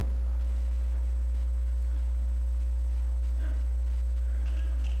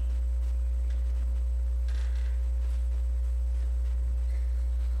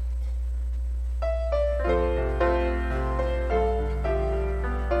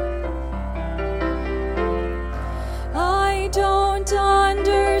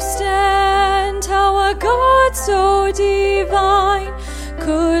God so divine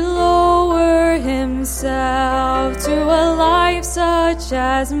could lower himself to a life such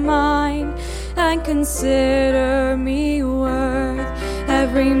as mine and consider me worth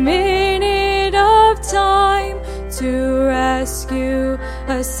every minute of time to rescue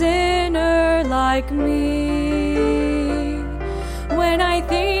a sinner like me. When I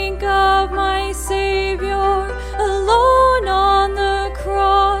think of my Savior alone on the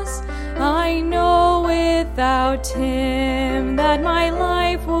cross, I know without him that my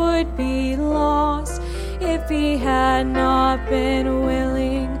life would be lost if he had not been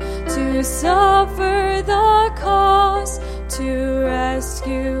willing to suffer the cost to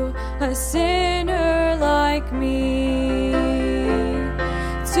rescue a sinner like me.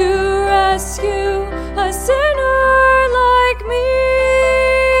 To rescue a sinner like me,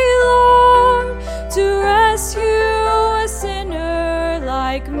 Lord, to rescue a sinner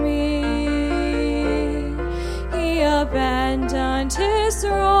like me. He abandoned his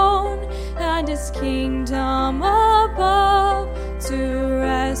throne and his kingdom above to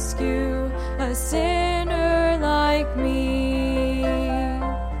rescue a sinner like me.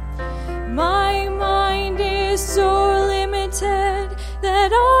 My mind is so limited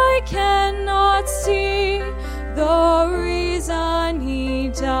that I cannot see the reason he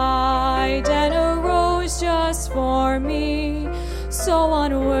died and arose just for me. So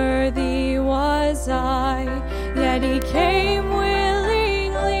unworthy was I, yet he came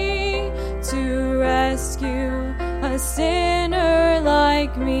willingly to rescue a sinner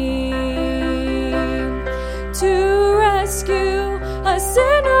like me. To rescue a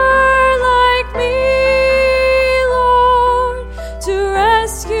sinner like me, Lord, to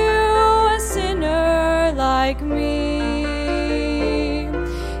rescue a sinner like me.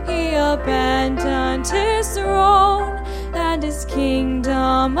 He abandoned his throne and his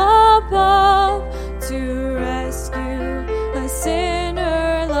kingdom above to rescue a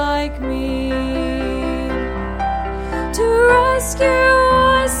sinner like me. To rescue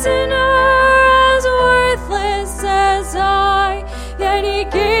a sinner as worthless as I, yet he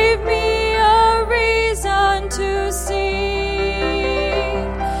gave me a reason to sing.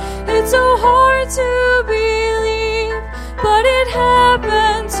 It's so hard to believe, but it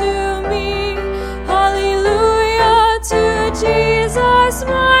happened to me. Hallelujah to Jesus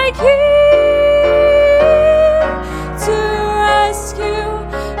my King. To rescue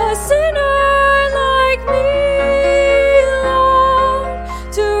a sinner like me, Lord,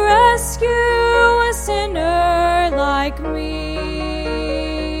 to rescue a sinner like me.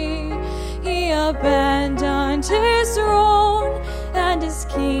 He abandoned his throne and his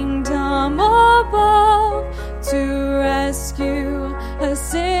kingdom above to rescue a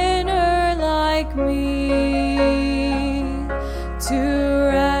sinner like me. To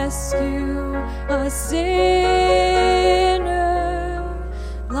rescue a sinner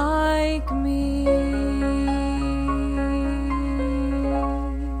like me.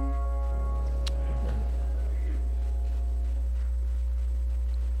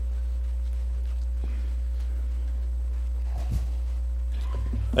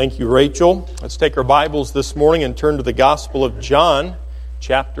 Thank you, Rachel. Let's take our Bibles this morning and turn to the Gospel of John,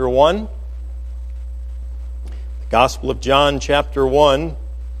 chapter 1. The Gospel of John, chapter 1.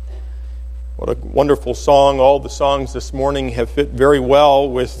 What a wonderful song. All the songs this morning have fit very well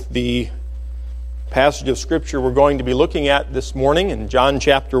with the passage of Scripture we're going to be looking at this morning in John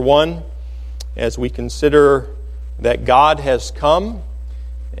chapter 1 as we consider that God has come.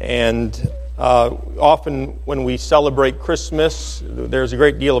 And often when we celebrate Christmas, there's a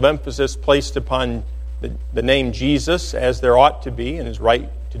great deal of emphasis placed upon the name Jesus, as there ought to be and is right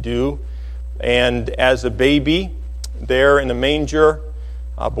to do. And as a baby there in a manger,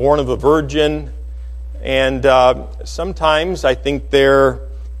 born of a virgin. And sometimes I think there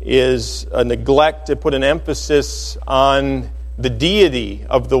is a neglect to put an emphasis on the deity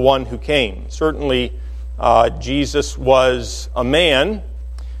of the one who came. Certainly, Jesus was a man,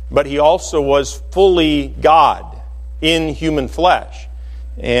 but he also was fully God in human flesh.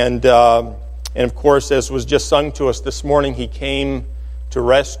 And of course, as was just sung to us this morning, he came to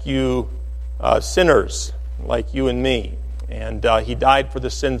rescue sinners like you and me. And he died for the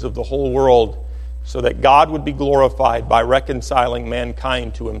sins of the whole world so that God would be glorified by reconciling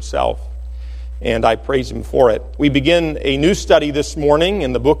mankind to himself. And I praise him for it. We begin a new study this morning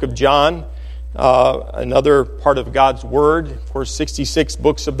in the book of John, another part of God's Word. For 66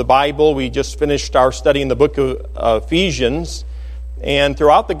 books of the Bible, we just finished our study in the book of Ephesians. And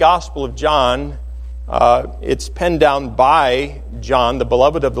throughout the Gospel of John, it's penned down by John, the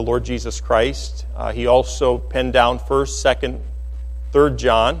beloved of the Lord Jesus Christ. He also penned down 1st, 2nd, 3rd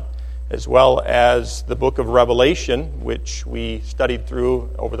John. as well as the book of Revelation, which we studied through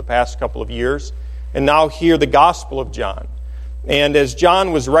over the past couple of years, and now here the Gospel of John. And as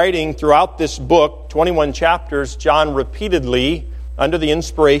John was writing throughout this book, 21 chapters, John repeatedly, under the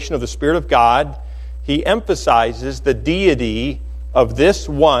inspiration of the Spirit of God, he emphasizes the deity of this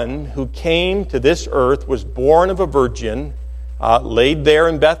one who came to this earth, was born of a virgin, laid there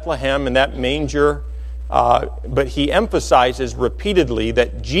in Bethlehem in that manger. But he emphasizes repeatedly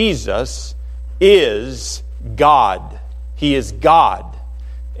that Jesus is God. He is God.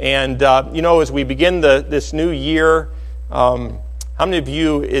 And, as we begin this new year, how many of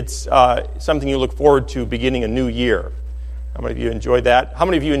you, it's something you look forward to, beginning a new year? How many of you enjoyed that? How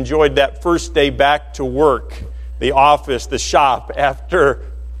many of you enjoyed that first day back to work, the office, the shop, after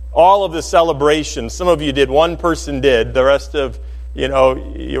all of the celebrations? Some of you did. One person did. The rest of,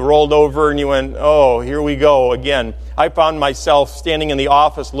 you rolled over and you went, oh, here we go again. I found myself standing in the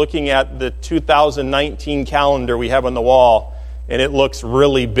office looking at the 2019 calendar we have on the wall, and it looks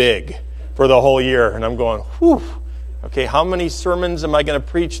really big for the whole year. And I'm going, whew, okay, how many sermons am I going to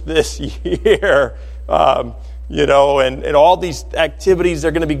preach this year? And all these activities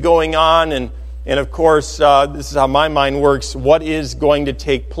are going to be going on. And of course, this is how my mind works. What is going to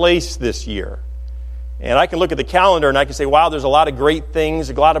take place this year? And I can look at the calendar and I can say, wow, there's a lot of great things,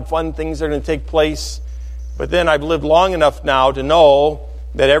 a lot of fun things that are going to take place. But then I've lived long enough now to know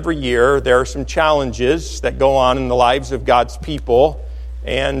that every year there are some challenges that go on in the lives of God's people.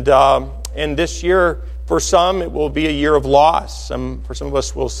 And this year, for some, it will be a year of loss. For some of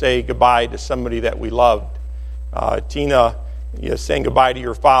us, we'll say goodbye to somebody that we loved. Tina, saying goodbye to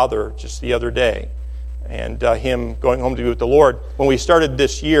your father just the other day, and him going home to be with the Lord. When we started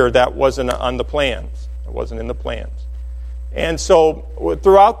this year, that wasn't on the plans. It wasn't in the plans. And so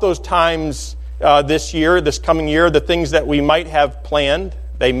throughout those times this coming year, the things that we might have planned,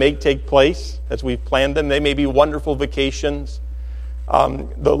 they may take place as we've planned them. They may be wonderful vacations.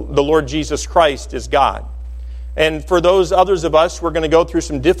 The Lord Jesus Christ is God. And for those others of us, we're going to go through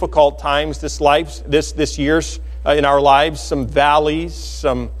some difficult times this year in our lives, some valleys,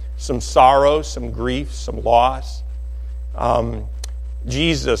 some sorrow, some grief, some loss.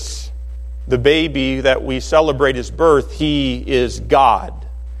 Jesus, the baby that we celebrate his birth, he is God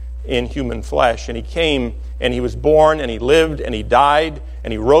in human flesh. And he came and he was born and he lived and he died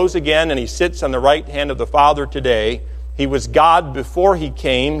and he rose again and he sits on the right hand of the Father today. He was God before he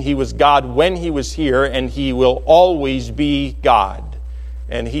came. He was God when he was here, and he will always be God.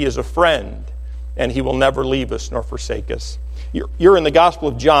 And he is a friend, and he will never leave us nor forsake us. You're in the Gospel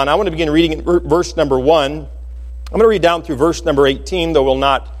of John. I want to begin reading at verse number 1. I'm going to read down through verse number 18, though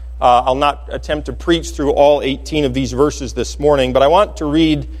I'll not attempt to preach through all 18 of these verses this morning, but I want to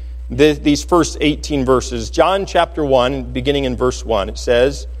read these first 18 verses. John chapter 1, beginning in verse 1, it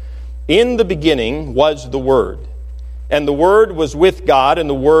says, "In the beginning was the Word, and the Word was with God, and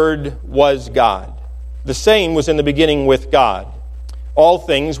the Word was God. The same was in the beginning with God. All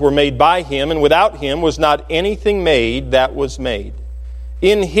things were made by him, and without him was not anything made that was made.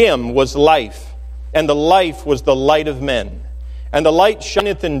 In him was life, and the life was the light of men. And the light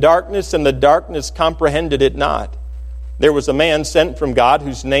shineth in darkness, and the darkness comprehended it not. There was a man sent from God,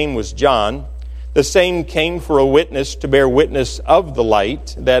 whose name was John. The same came for a witness, to bear witness of the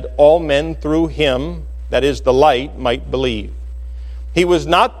light, that all men through him, that is the light, might believe. He was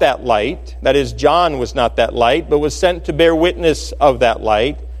not that light, that is, John was not that light, but was sent to bear witness of that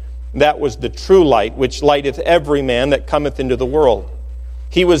light. That was the true light, which lighteth every man that cometh into the world.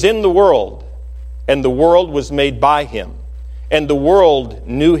 He was in the world, and the world was made by him, and the world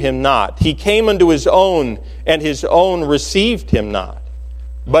knew him not. He came unto his own, and his own received him not.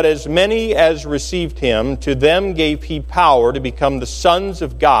 But as many as received him, to them gave he power to become the sons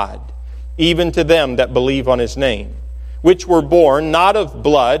of God, even to them that believe on his name, which were born not of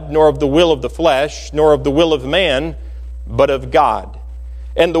blood, nor of the will of the flesh, nor of the will of man, but of God.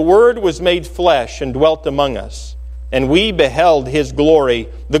 And the Word was made flesh and dwelt among us. And we beheld his glory.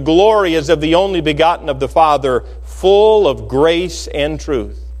 The glory as of the only begotten of the Father, full of grace and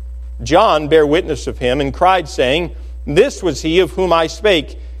truth. John bare witness of him, and cried, saying, This was he of whom I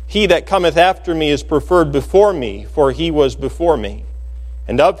spake. He that cometh after me is preferred before me, for he was before me.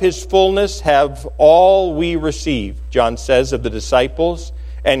 And of his fullness have all we received, John says, of the disciples,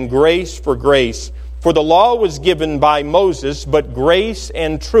 and grace for grace. For the law was given by Moses, but grace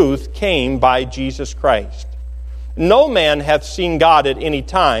and truth came by Jesus Christ. No man hath seen God at any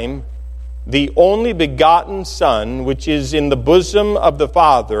time. The only begotten Son, which is in the bosom of the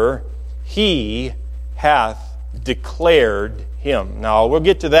Father, he hath declared him. Now, we'll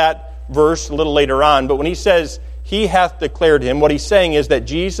get to that verse a little later on, but when he says, he hath declared him. What he's saying is that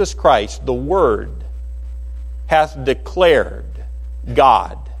Jesus Christ, the Word, hath declared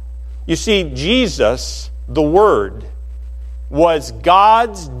God. You see, Jesus, the Word, was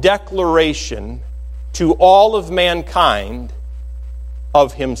God's declaration to all of mankind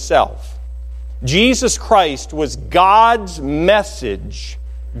of himself. Jesus Christ was God's message,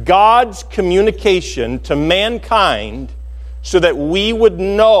 God's communication to mankind so that we would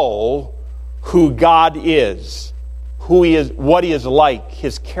know who God is, who He is, what He is like,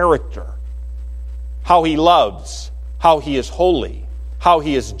 His character, how He loves, how He is holy, how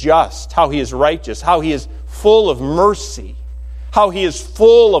He is just, how He is righteous, how He is full of mercy, how He is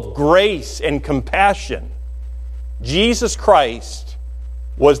full of grace and compassion. Jesus Christ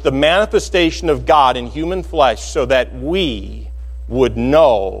was the manifestation of God in human flesh so that we would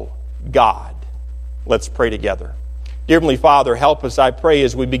know God. Let's pray together. Dear Heavenly Father, help us, I pray,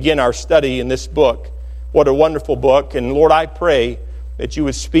 as we begin our study in this book. What a wonderful book. And Lord, I pray that you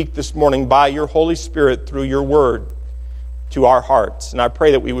would speak this morning by your Holy Spirit through your word to our hearts. And I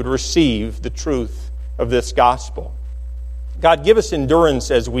pray that we would receive the truth of this gospel. God, give us endurance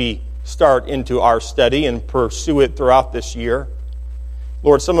as we start into our study and pursue it throughout this year.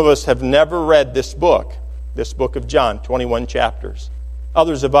 Lord, some of us have never read this book of John, 21 chapters.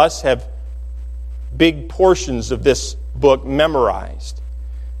 Others of us have big portions of this book memorized.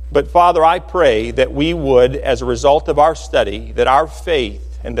 But Father, I pray that we would, as a result of our study, that our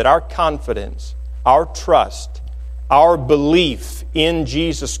faith and that our confidence, our trust, our belief in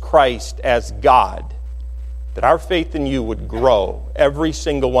Jesus Christ as God, that our faith in you would grow, every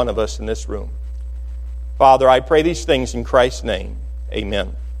single one of us in this room. Father, I pray these things in Christ's name.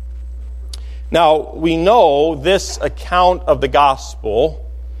 Amen. Now, we know this account of the gospel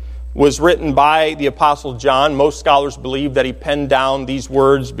was written by the Apostle John. Most scholars believe that he penned down these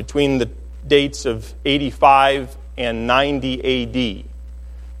words between the dates of 85 and 90 A.D.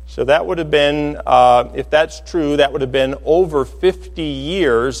 So that would have been, if that's true, that would have been over 50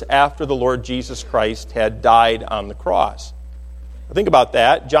 years after the Lord Jesus Christ had died on the cross. Think about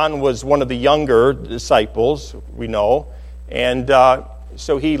that. John was one of the younger disciples, we know, and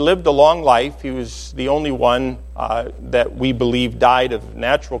so he lived a long life. He was the only one that we believe died of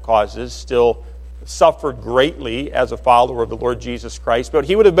natural causes, still suffered greatly as a follower of the Lord Jesus Christ. But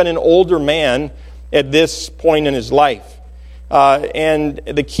he would have been an older man at this point in his life. And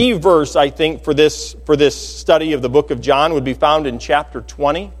the key verse, I think, for this study of the book of John would be found in chapter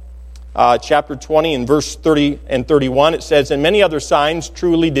 20. Chapter 20 in verse 30 and 31. It says, "And many other signs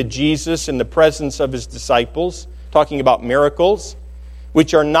truly did Jesus in the presence of his disciples," talking about miracles,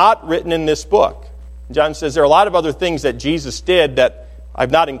 "which are not written in this book." John says there are a lot of other things that Jesus did that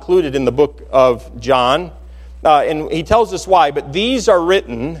I've not included in the book of John. And he tells us why. "But these are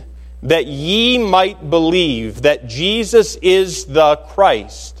written that ye might believe that Jesus is the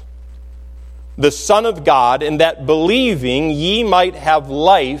Christ, the Son of God, and that believing ye might have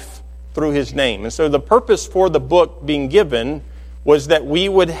life through his name." And so the purpose for the book being given was that we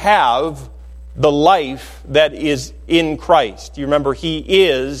would have the life that is in Christ. You remember, he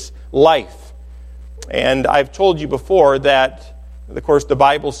is life. And I've told you before that, of course, the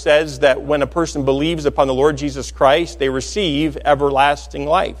Bible says that when a person believes upon the Lord Jesus Christ, they receive everlasting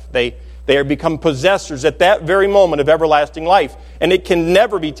life. They are become possessors at that very moment of everlasting life, and it can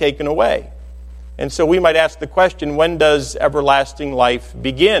never be taken away. And so we might ask the question, when does everlasting life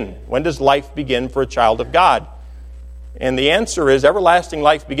begin? When does life begin for a child of God? And the answer is everlasting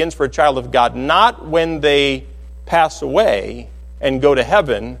life begins for a child of God not when they pass away and go to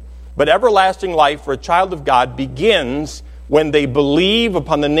heaven, but everlasting life for a child of God begins when they believe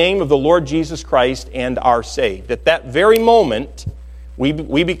upon the name of the Lord Jesus Christ and are saved. At that very moment,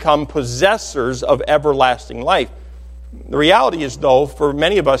 we become possessors of everlasting life. The reality is, though, for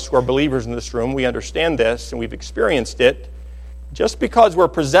many of us who are believers in this room, we understand this and we've experienced it. Just because we're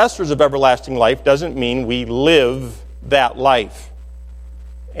possessors of everlasting life doesn't mean we live that life.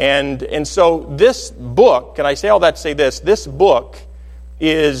 And so this book, and I say all that to say this book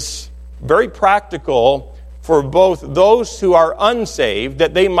is very practical for both those who are unsaved,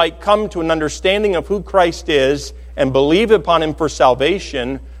 that they might come to an understanding of who Christ is and believe upon him for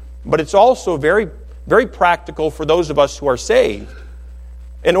salvation, but it's also very, very practical for those of us who are saved,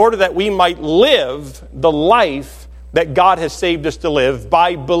 in order that we might live the life that God has saved us to live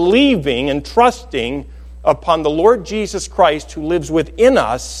by believing and trusting upon the Lord Jesus Christ, who lives within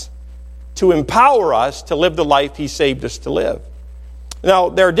us to empower us to live the life he saved us to live. Now,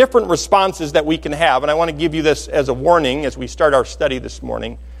 there are different responses that we can have, and I want to give you this as a warning as we start our study this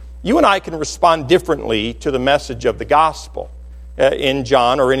morning. You and I can respond differently to the message of the gospel in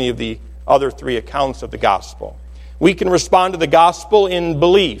John or any of the other three accounts of the gospel. We can respond to the gospel in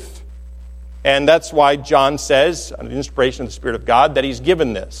belief. And that's why John says, under the inspiration of the Spirit of God, that he's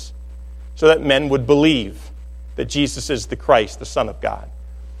given this, so that men would believe that Jesus is the Christ, the Son of God.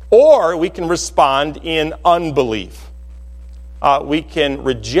 Or we can respond in unbelief. We can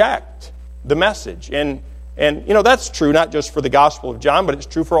reject the message. And that's true not just for the Gospel of John, but it's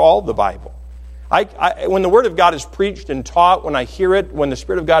true for all of the Bible. When the Word of God is preached and taught, when I hear it, when the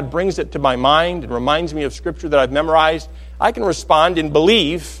Spirit of God brings it to my mind and reminds me of Scripture that I've memorized, I can respond in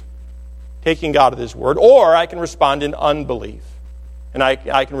belief, taking God at His Word, or I can respond in unbelief. And I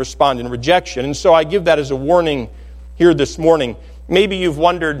can respond in rejection. And so I give that as a warning here this morning. Maybe you've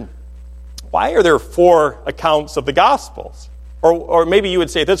wondered, why are there 4 accounts of the Gospels? Or maybe you would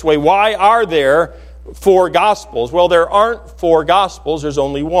say it this way, why are there 4 Gospels? Well, there aren't 4 Gospels, there's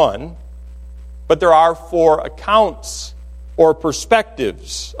only one. But there are 4 accounts or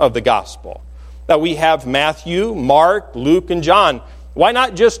perspectives of the Gospel. Now we have Matthew, Mark, Luke, and John. Why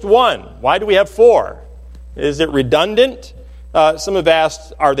not just one? Why do we have 4? Is it redundant? Some have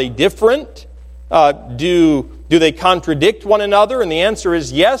asked, are they different? Do they contradict one another? And the answer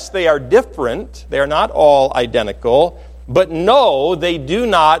is yes, they are different. They are not all identical. But no, they do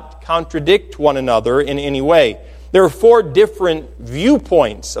not contradict one another in any way. There are 4 different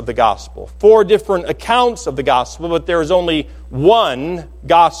viewpoints of the gospel, 4 different accounts of the gospel, but there is only one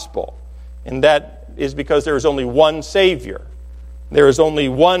gospel. And that is because there is only one Savior. There is only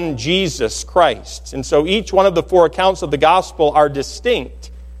one Jesus Christ. And so each one of the 4 accounts of the gospel are distinct.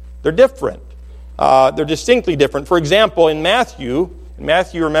 They're different. They're distinctly different. For example, in Matthew,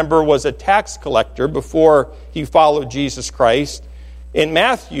 remember, was a tax collector before he followed Jesus Christ. In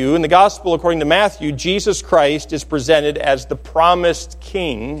Matthew, in the gospel according to Matthew, Jesus Christ is presented as the promised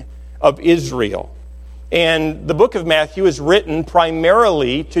king of Israel. And the book of Matthew is written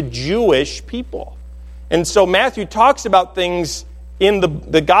primarily to Jewish people. And so Matthew talks about things in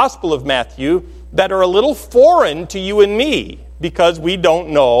the Gospel of Matthew that are a little foreign to you and me because we don't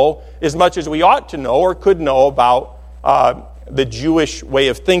know as much as we ought to know or could know about the Jewish way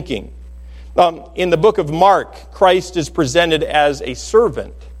of thinking. In the book of Mark, Christ is presented as a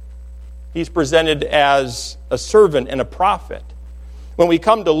servant. He's presented as a servant and a prophet. When we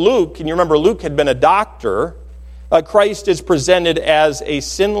come to Luke, and you remember Luke had been a doctor, Christ is presented as a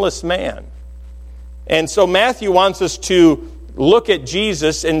sinless man. And so Matthew wants us to look at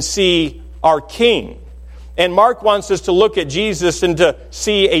Jesus and see our king. And Mark wants us to look at Jesus and to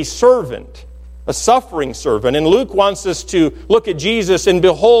see a servant, a suffering servant. And Luke wants us to look at Jesus and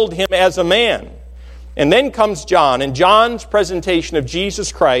behold him as a man. And then comes John, and John's presentation of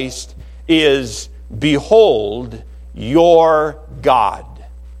Jesus Christ is, behold your God.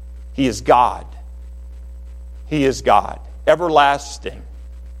 He is God. He is God. Everlasting.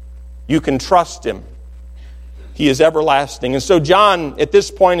 You can trust him. He is everlasting. And so John, at this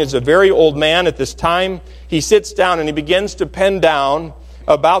point, is a very old man at this time. He sits down and he begins to pen down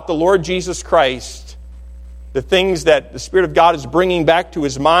about the Lord Jesus Christ, the things that the Spirit of God is bringing back to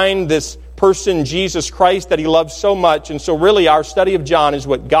his mind, this person, Jesus Christ, that he loves so much. And so really our study of John is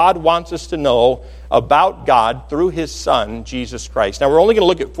what God wants us to know about God through his Son, Jesus Christ. Now we're only going to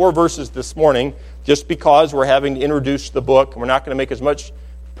look at 4 verses this morning just because we're having to introduce the book. We're not going to make as much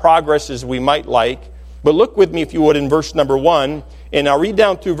progress as we might like. But look with me, if you would, in verse number 1, and I'll read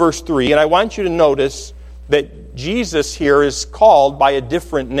down through verse 3, and I want you to notice that Jesus here is called by a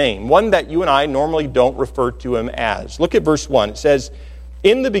different name, one that you and I normally don't refer to him as. Look at verse 1. It says,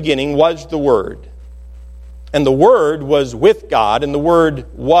 "In the beginning was the Word, and the Word was with God, and the Word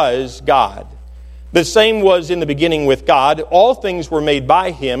was God. The same was in the beginning with God. All things were made by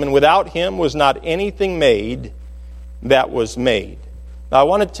him, and without him was not anything made that was made." Now, I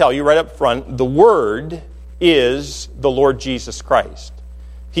want to tell you right up front, the Word is the Lord Jesus Christ.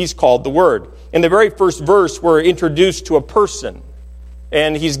 He's called the Word. In the very first verse, we're introduced to a person,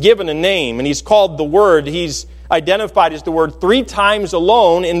 and he's given a name, and he's called the Word. He's identified as the Word 3 times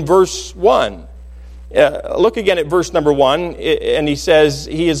alone in verse 1. Look again at verse number 1, and he says,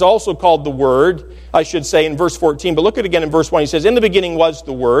 he is also called the Word, I should say, in verse 14. But look at it again in verse 1. He says, "In the beginning was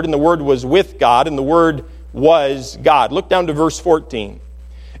the Word, and the Word was with God, and the Word was God." Look down to verse 14.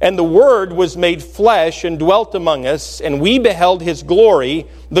 "And the Word was made flesh and dwelt among us, and we beheld his glory.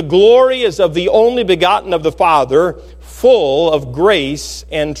 The glory is of the only begotten of the Father, full of grace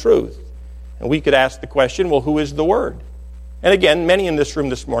and truth." And we could ask the question, well, who is the Word? And again, many in this room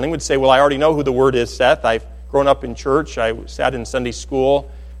this morning would say, well, I already know who the Word is, Seth. I've grown up in church. I sat in Sunday school.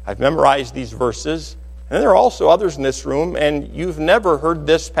 I've memorized these verses. And there are also others in this room, and you've never heard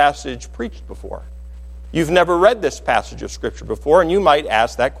this passage preached before. You've never read this passage of Scripture before, and you might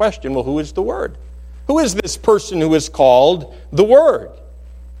ask that question, well, who is the Word? Who is this person who is called the Word?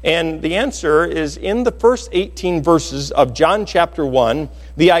 And the answer is in the first 18 verses of John chapter 1,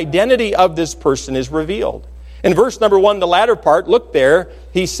 the identity of this person is revealed. In verse number 1, the latter part, look there,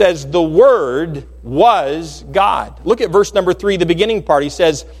 he says, the Word was God. Look at verse number 3, the beginning part. He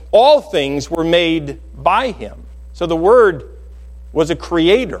says, all things were made by Him. So the Word was a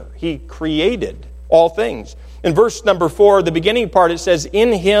creator. He created all things. In verse number 4, the beginning part, it says,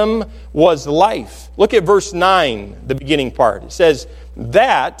 in Him was life. Look at verse 9, the beginning part. It says,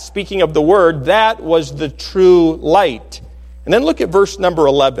 that, speaking of the Word, that was the true light. And then look at verse number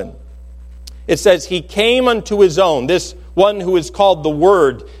 11. It says, He came unto His own. This one who is called the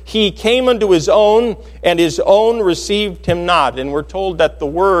Word, He came unto His own, and His own received Him not. And we're told that the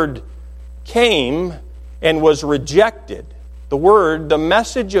Word came and was rejected. The Word, the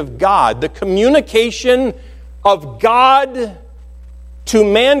message of God, the communication of God to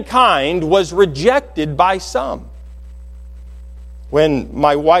mankind was rejected by some. When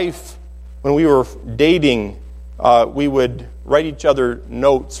my wife, when we were dating, we would write each other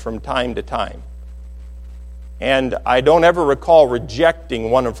notes from time to time. And I don't ever recall rejecting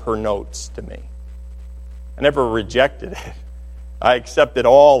one of her notes to me. I never rejected it. I accepted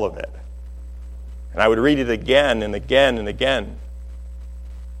all of it. And I would read it again and again and again.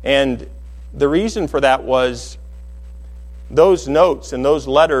 And the reason for that was those notes and those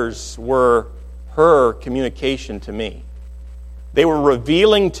letters were her communication to me. They were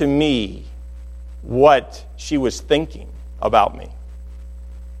revealing to me what she was thinking about me.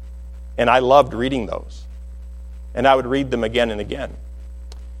 And I loved reading those. And I would read them again and again.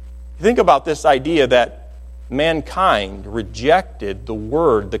 Think about this idea that mankind rejected the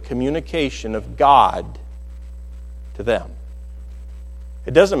Word, the communication of God to them.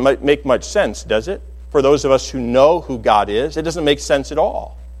 It doesn't make much sense, does it? For those of us who know who God is, it doesn't make sense at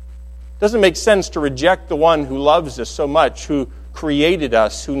all. It doesn't make sense to reject the one who loves us so much, who created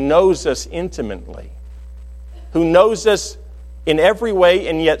us, who knows us intimately, who knows us in every way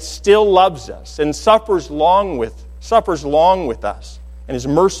and yet still loves us and suffers long with us and is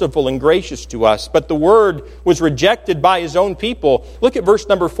merciful and gracious to us. But the Word was rejected by His own people. Look at verse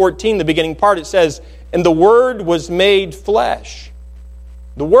number 14, the beginning part. It says, and the Word was made flesh.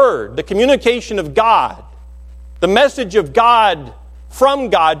 The Word, the communication of God, the message of God from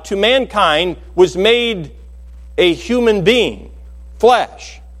God to mankind was made a human being,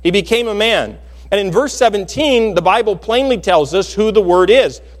 flesh. He became a man. And in verse 17, the Bible plainly tells us who the Word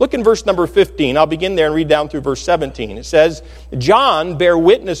is. Look in verse number 15. I'll begin there and read down through verse 17. It says, John bare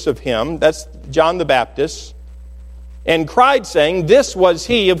witness of him, that's John the Baptist, and cried, saying, this was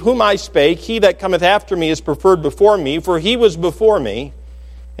he of whom I spake, he that cometh after me is preferred before me, for he was before me.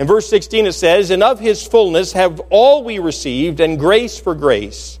 In verse 16 it says, and of his fullness have all we received, and grace for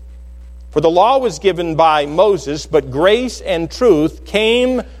grace. For the law was given by Moses, but grace and truth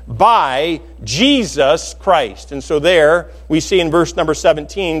came by Jesus Christ. And so there we see in verse number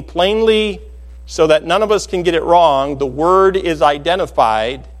 17, plainly, so that none of us can get it wrong, the Word is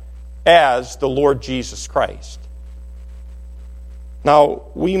identified as the Lord Jesus Christ. Now,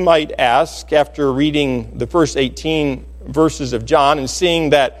 we might ask, after reading the first 18 verses of John and seeing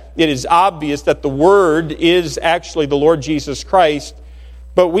that it is obvious that the Word is actually the Lord Jesus Christ,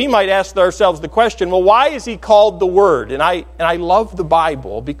 but we might ask ourselves the question, well, why is He called the Word? And I love the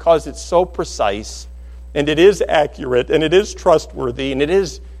Bible because it's so precise, and it is accurate, and it is trustworthy, and it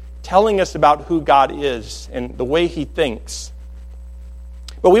is telling us about who God is and the way He thinks.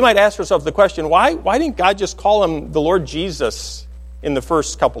 But we might ask ourselves the question, why didn't God just call Him the Lord Jesus in the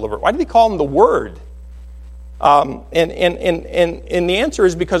first couple of verses? Why did He call Him the Word? And the answer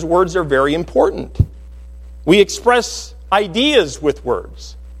is because words are very important. We express ideas with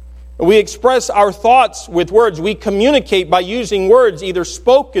words. We express our thoughts with words. We communicate by using words, either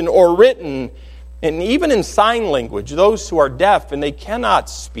spoken or written. And even in sign language, those who are deaf and they cannot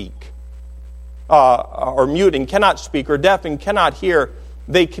speak, or mute and cannot speak, or deaf and cannot hear,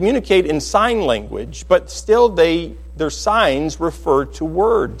 they communicate in sign language, but still their signs refer to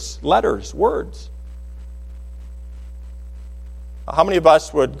words, letters, words. How many of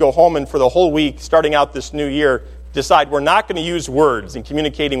us would go home and for the whole week, starting out this new year, decide we're not going to use words in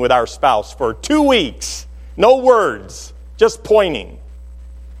communicating with our spouse for 2 weeks? No words, just pointing.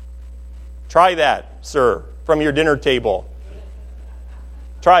 Try that, sir, from your dinner table.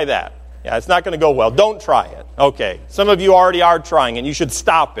 Try that. Yeah, it's not going to go well. Don't try it. Okay. Some of you already are trying it. You should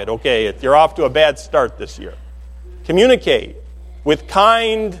stop it. Okay. You're off to a bad start this year. Communicate with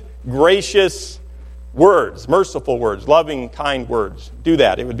kind, gracious words, merciful words, loving, kind words. Do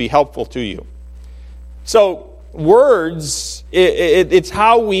that. It would be helpful to you. So, words, it's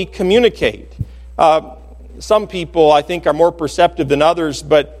how we communicate. Some people, I think, are more perceptive than others,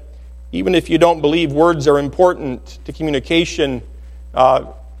 but even if you don't believe words are important to communication,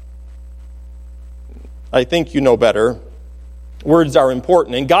 I think you know better. Words are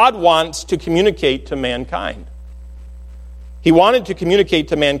important, and God wants to communicate to mankind. He wanted to communicate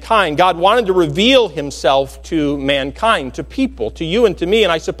to mankind. God wanted to reveal himself to mankind, to people, to you and to me.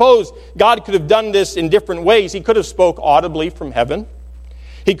 And I suppose God could have done this in different ways. He could have spoke audibly from heaven.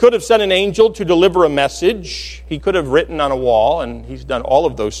 He could have sent an angel to deliver a message. He could have written on a wall, and he's done all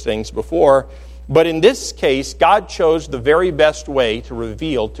of those things before. But in this case, God chose the very best way to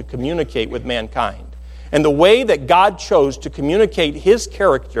reveal, to communicate with mankind. And the way that God chose to communicate his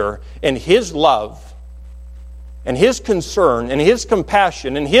character and his love and his concern and his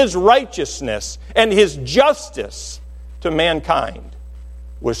compassion and his righteousness and his justice to mankind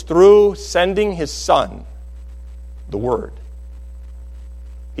was through sending his Son, the Word.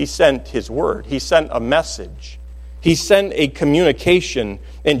 He sent his Word. He sent a message. He sent a communication.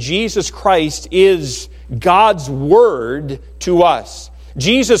 And Jesus Christ is God's Word to us.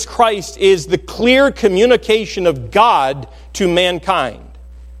 Jesus Christ is the clear communication of God to mankind.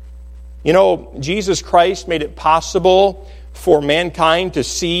 You know, Jesus Christ made it possible for mankind to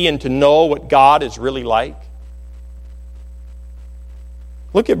see and to know what God is really like.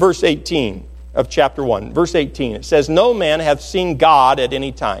 Look at verse 18 of chapter 1. Verse 18, it says, "No man hath seen God at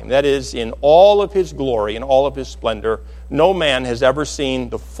any time." That is, in all of his glory and all of his splendor, no man has ever seen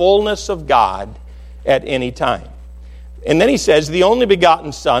the fullness of God at any time. And then he says, "The only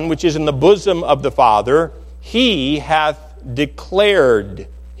begotten Son, which is in the bosom of the Father, he hath declared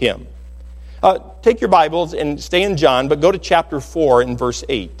him." Take your Bibles and stay in John, but go to chapter 4 and verse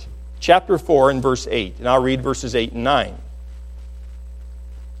 8. Chapter 4 and verse 8, and I'll read verses 8 and 9.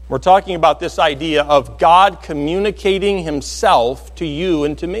 We're talking about this idea of God communicating himself to you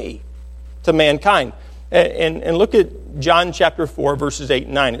and to me, to mankind. And look at John chapter 4, verses 8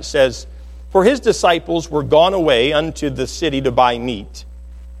 and 9. It says, "For his disciples were gone away unto the city to buy meat."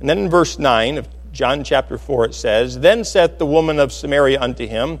 And then in verse 9 of John chapter 4 it says, "Then saith the woman of Samaria unto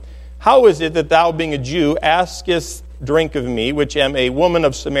him, How is it that thou, being a Jew, askest drink of me, which am a woman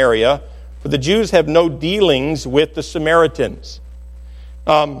of Samaria? For the Jews have no dealings with the Samaritans."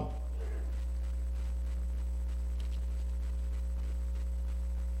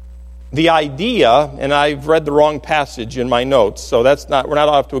 The idea, and I've read the wrong passage in my notes, so we're not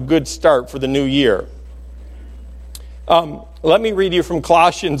off to a good start for the new year. Let me read you from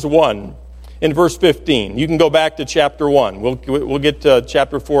Colossians 1 in verse 15. You can go back to chapter 1. We'll get to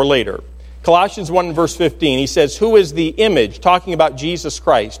chapter 4 later. Colossians 1 in verse 15, he says, "Who is the image," talking about Jesus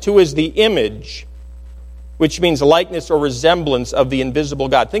Christ, "who is the image," which means likeness or resemblance of the invisible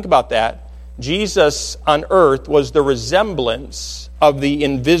God. Think about that. Jesus on earth was the resemblance of the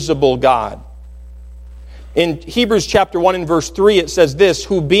invisible God. In Hebrews chapter 1 and verse 3, it says this,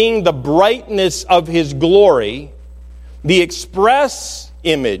 "Who being the brightness of his glory, the express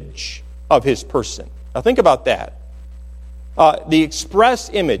image of his person." Now think about that. The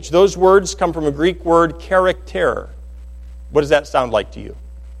express image, those words come from a Greek word, character. What does that sound like to you?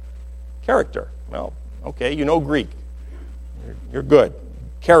 Character. Well, okay, you know Greek. You're good.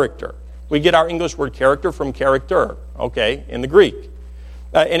 Character. We get our English word character from character, okay, in the Greek.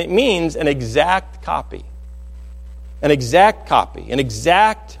 And it means an exact copy. An exact copy. An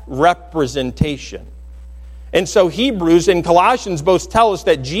exact representation. And so Hebrews and Colossians both tell us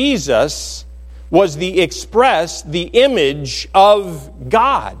that Jesus was the express, the image of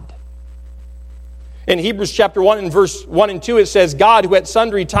God. In Hebrews chapter 1 and verse 1 and 2 it says, "God, who at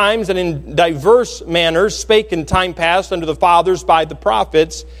sundry times and in diverse manners spake in time past unto the fathers by the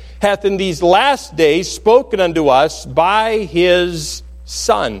prophets, hath in these last days spoken unto us by his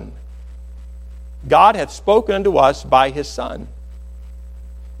Son." God hath spoken unto us by his Son.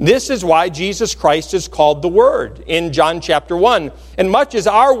 This is why Jesus Christ is called the Word in John chapter 1. And much as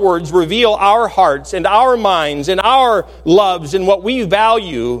our words reveal our hearts and our minds and our loves and what we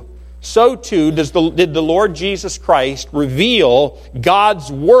value, so too did the Lord Jesus Christ reveal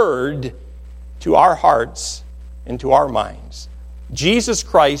God's Word to our hearts and to our minds. Jesus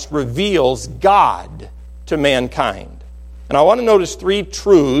Christ reveals God to mankind. And I want to notice three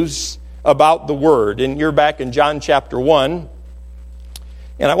truths about the Word. And you're back in John chapter 1.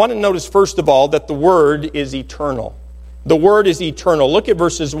 And I want to notice, first of all, that the Word is eternal. The Word is eternal. Look at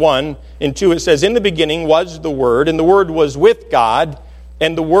verses 1 and 2. It says, "In the beginning was the Word, and the Word was with God,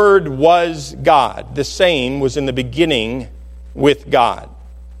 and the Word was God. The same was in the beginning with God."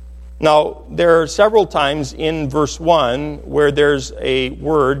 Now, there are several times in verse 1 where there's a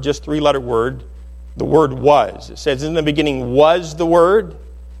word, just three-letter word, the word was. It says, "In the beginning was the Word,"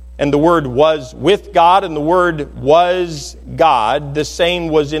 and the Word was with God, and the Word was God. The same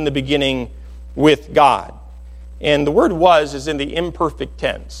was in the beginning with God. And the word was is in the imperfect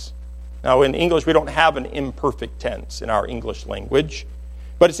tense. Now, in English, we don't have an imperfect tense in our English language,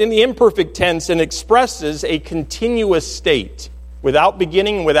 but it's in the imperfect tense and expresses a continuous state, without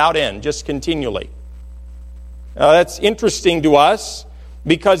beginning, without end, just continually. Now, that's interesting to us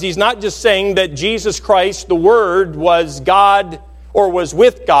because he's not just saying that Jesus Christ, the Word, was God or was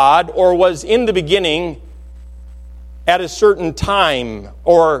with God or was in the beginning at a certain time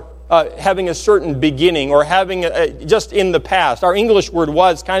or having a certain beginning or having just in the past. Our English word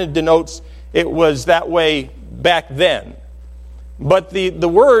was kind of denotes it was that way back then. But the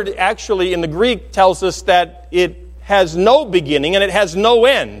word actually in the Greek tells us that it has no beginning and it has no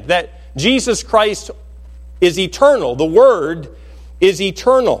end, that Jesus Christ is eternal. The Word is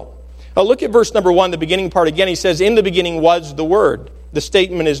eternal. Now look at verse number 1, the beginning part again. He says, in the beginning was the Word. The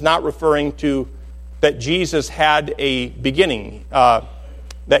statement is not referring to that Jesus had a beginning,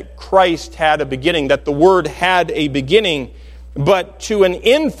 that Christ had a beginning, that the Word had a beginning, but to an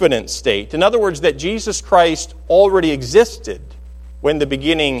infinite state. In other words, that Jesus Christ already existed when the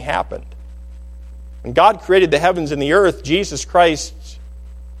beginning happened. When God created the heavens and the earth, Jesus Christ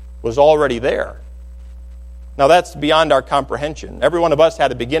was already there. Now that's beyond our comprehension. Every one of us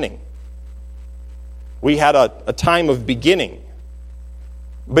had a beginning. We had a time of beginning.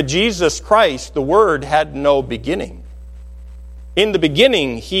 But Jesus Christ, the Word, had no beginning. In the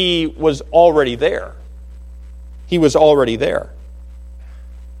beginning, He was already there. He was already there.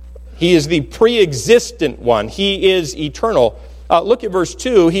 He is the pre-existent one. He is eternal. Look at verse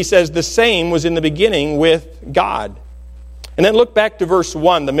 2. He says, the same was in the beginning with God. And then look back to verse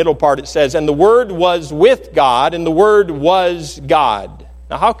 1, the middle part. It says, and the Word was with God, and the Word was God.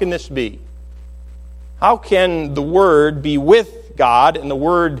 Now, how can this be? How can the Word be with God and the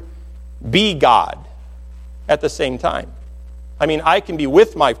Word be God at the same time? I mean, I can be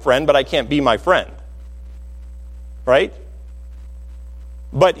with my friend, but I can't be my friend. Right?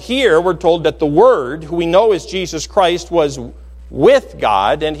 But here we're told that the Word, who we know is Jesus Christ, was with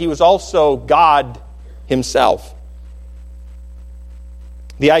God, and He was also God Himself.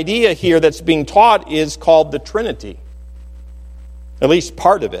 The idea here that's being taught is called the Trinity. At least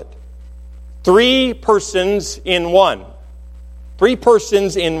part of it. 3 persons in one. 3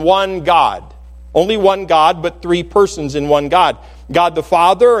 persons in one God. Only one God, but 3 persons in one God. God the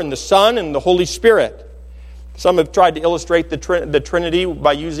Father and the Son and the Holy Spirit. Some have tried to illustrate the Trinity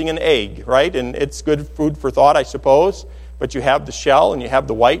by using an egg, right? And it's good food for thought, I suppose. But you have the shell, and you have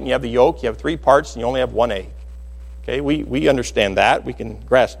the white, and you have the yolk. You have 3 parts, and you only have 1 egg. Okay, we understand that. We can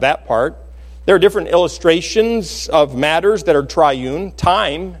grasp that part. There are different illustrations of matters that are triune.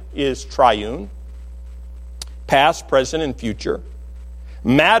 Time is triune. Past, present, and future.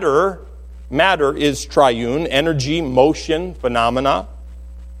 Matter is triune. Energy, motion, phenomena.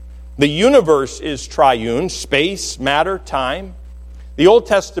 The universe is triune. Space, matter, time. The Old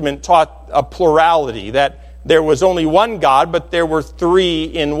Testament taught a plurality, that there was only one God, but there were 3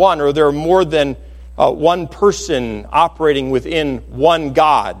 in one, or there are more than one person operating within one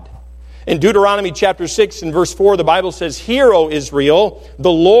God. In Deuteronomy chapter 6 and verse 4, the Bible says, hear, O Israel, the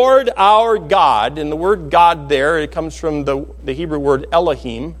Lord our God. And the word God there, it comes from the Hebrew word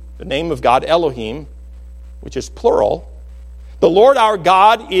Elohim, the name of God, Elohim, which is plural. The Lord our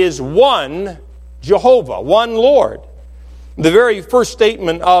God is one Jehovah, one Lord. The very first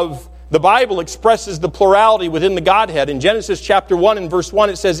statement of the Bible expresses the plurality within the Godhead. In Genesis chapter 1 and verse 1,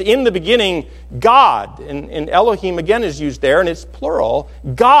 it says, in the beginning, God, and Elohim again is used there, and it's plural,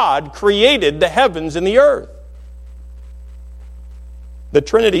 God created the heavens and the earth. The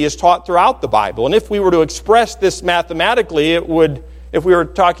Trinity is taught throughout the Bible, and if we were to express this mathematically, it would, if we were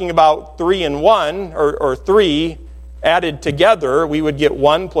talking about 3 in 1, or 3 added together, we would get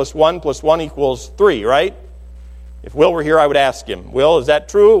 1 plus 1 plus 1 equals 3, right? If Will were here, I would ask him, Will, is that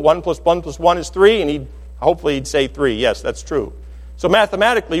true? 1 plus 1 plus 1 is 3? And hopefully he'd say 3. Yes, that's true. So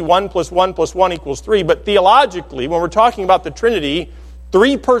mathematically, 1 plus 1 plus 1 equals 3. But theologically, when we're talking about the Trinity,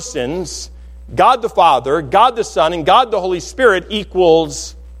 3 persons, God the Father, God the Son, and God the Holy Spirit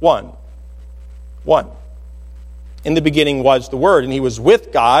equals 1. 1. In the beginning was the Word, and He was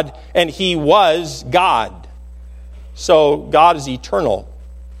with God, and He was God. So God is eternal.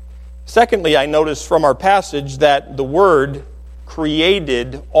 Secondly, I notice from our passage that the Word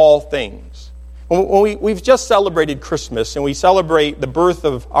created all things. We've just celebrated Christmas, and we celebrate the birth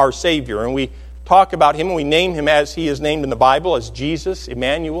of our Savior, and we talk about Him, and we name Him as He is named in the Bible, as Jesus,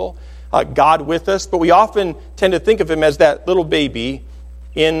 Emmanuel, God with us. But we often tend to think of Him as that little baby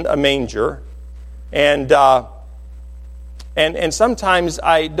in a manger. And And sometimes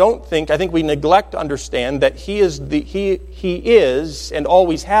I think we neglect to understand that he is and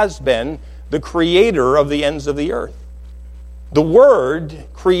always has been the creator of the ends of the earth. The Word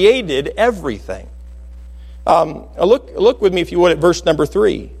created everything. Look with me, if you would, at verse number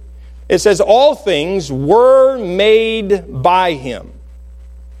 3. It says, all things were made by him,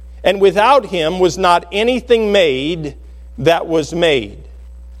 and without him was not anything made that was made.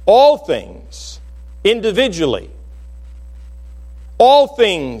 All things individually. All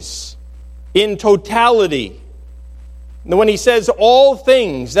things in totality. And when he says all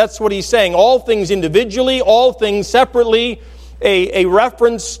things, that's what he's saying. All things individually, all things separately. A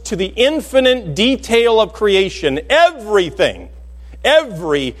reference to the infinite detail of creation. Everything,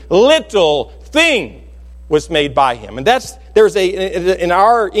 every little thing was made by him. And in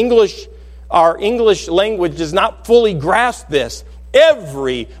our English language does not fully grasp this.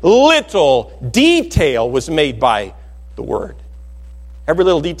 Every little detail was made by the Word. Every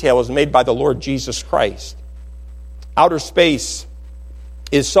little detail was made by the Lord Jesus Christ. Outer space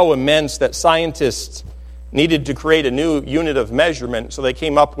is so immense that scientists needed to create a new unit of measurement, so they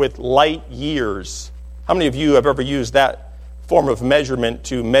came up with light years. How many of you have ever used that form of measurement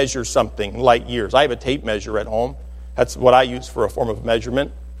to measure something, light years? I have a tape measure at home. That's what I use for a form of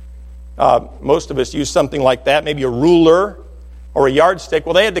measurement. Most of us use something like that, maybe a ruler or a yardstick.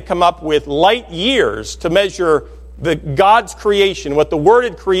 Well, they had to come up with light years to measure God's creation, what the Word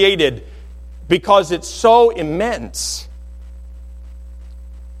had created, because it's so immense.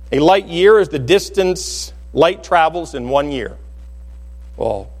 A light year is the distance light travels in 1 year.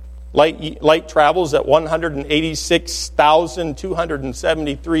 Well, light travels at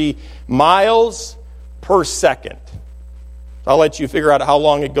 186,273 miles per second. I'll let you figure out how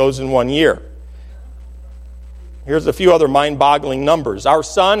long it goes in 1 year. Here's a few other mind-boggling numbers. Our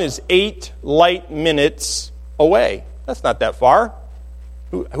sun is 8 light minutes away. That's not that far.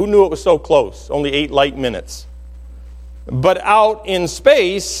 Who knew it was so close? Only 8 light minutes. But out in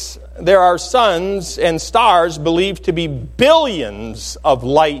space, there are suns and stars believed to be billions of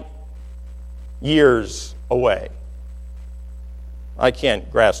light years away. I can't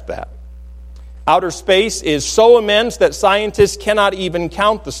grasp that. Outer space is so immense that scientists cannot even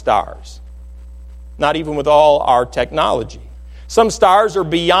count the stars, not even with all our technology. Some stars are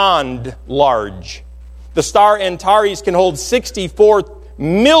beyond large. The star Antares can hold 64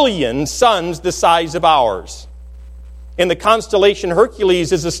 million suns the size of ours. And the constellation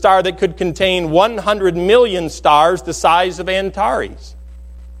Hercules is a star that could contain 100 million stars the size of Antares.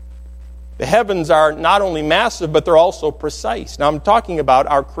 The heavens are not only massive, but they're also precise. Now I'm talking about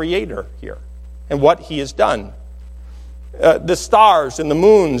our Creator here and what He has done. The stars and the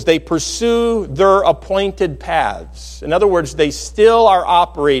moons, they pursue their appointed paths. In other words, they still are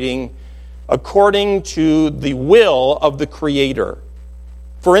operating according to the will of the Creator.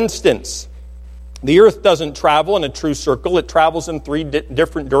 For instance, the earth doesn't travel in a true circle. It travels in 3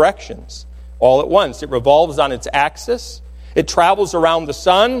 different directions all at once. It revolves on its axis. It travels around the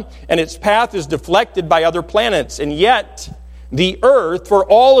sun, and its path is deflected by other planets. And yet, the earth, for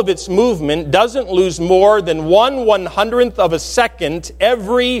all of its movement, doesn't lose more than 1/100th of a second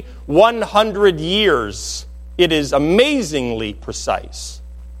every 100 years. It is amazingly precise.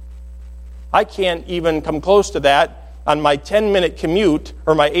 I can't even come close to that on my 10-minute commute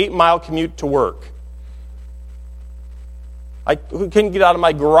or my 8-mile commute to work. I couldn't get out of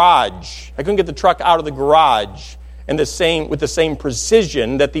my garage. I couldn't get the truck out of the garage with the same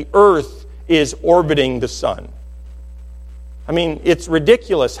precision that the earth is orbiting the sun. I mean, it's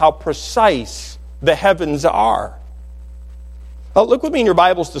ridiculous how precise the heavens are. Look with me in your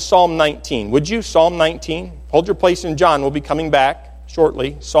Bibles to Psalm 19. Would you? Psalm 19. Hold your place in John. We'll be coming back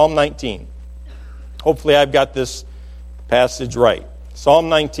shortly. Psalm 19. Hopefully I've got this passage right. Psalm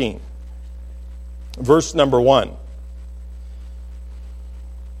 19. Verse number 1.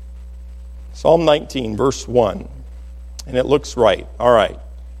 Psalm 19, verse 1. And it looks right. All right.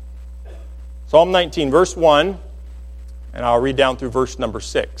 Psalm 19, verse 1. And I'll read down through verse number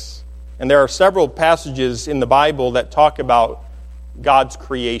 6. And there are several passages in the Bible that talk about God's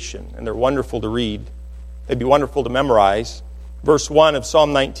creation. And they're wonderful to read. They'd be wonderful to memorize. Verse 1 of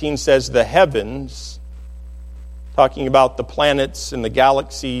Psalm 19 says, the heavens, talking about the planets and the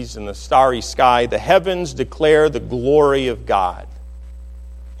galaxies and the starry sky, the heavens declare the glory of God.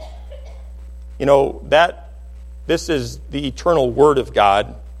 You know, this is the eternal Word of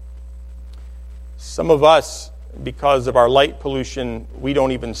God. Some of us, because of our light pollution, we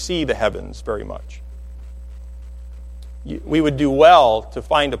don't even see the heavens very much. We would do well to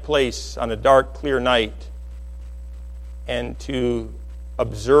find a place on a dark, clear night and to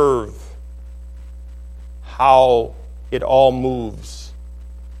observe how it all moves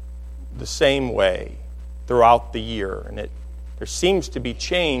the same way throughout the year. And there seems to be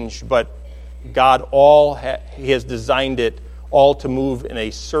change, but God He has designed it all to move in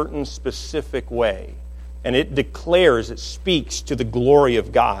a certain specific way. And it declares, it speaks to the glory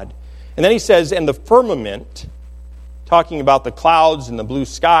of God. And then he says, and the firmament, talking about the clouds and the blue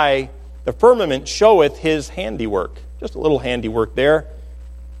sky, the firmament showeth his handiwork. Just a little handiwork there.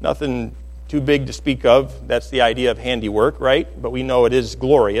 Nothing too big to speak of. That's the idea of handiwork, right? But we know it is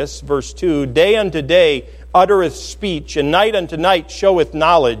glorious. Verse 2, day unto day uttereth speech, and night unto night showeth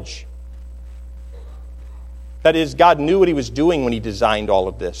knowledge. That is, God knew what he was doing when he designed all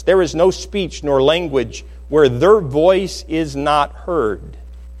of this. There is no speech nor language where their voice is not heard.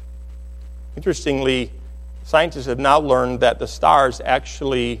 Interestingly, scientists have now learned that the stars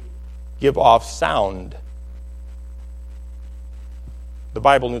actually give off sound. The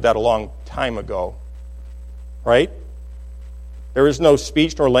Bible knew that a long time ago, right? There is no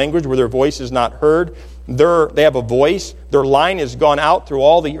speech nor language where their voice is not heard. They have a voice. Their line has gone out through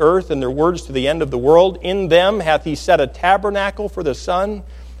all the earth, and their words to the end of the world. In them hath he set a tabernacle for the sun,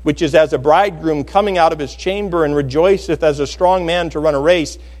 which is as a bridegroom coming out of his chamber, and rejoiceth as a strong man to run a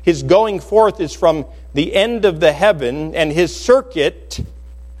race. His going forth is from the end of the heaven, and his circuit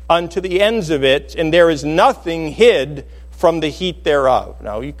unto the ends of it, and there is nothing hid from the heat thereof.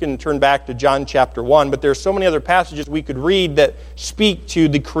 Now, you can turn back to John chapter 1, but there are so many other passages we could read that speak to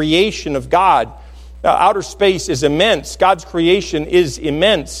the creation of God. Now, outer space is immense. God's creation is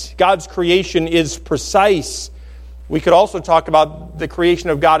immense. God's creation is precise. We could also talk about the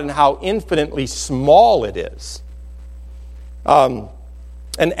creation of God and how infinitely small it is. An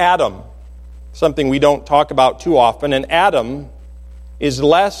atom, something we don't talk about too often, an atom is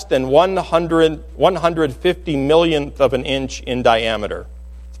less than 150 millionth of an inch in diameter.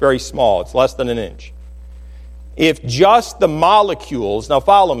 It's very small. It's less than an inch. If just the molecules, now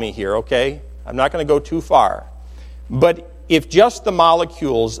follow me here, okay? I'm not going to go too far. But if just the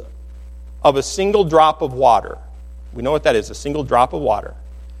molecules of a single drop of water, we know what that is, a single drop of water.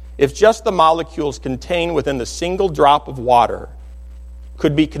 If just the molecules contained within the single drop of water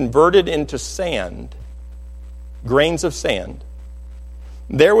could be converted into sand, grains of sand,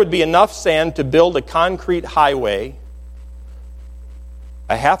 there would be enough sand to build a concrete highway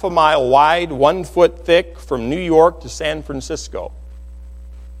a half a mile wide, 1 foot thick from New York to San Francisco.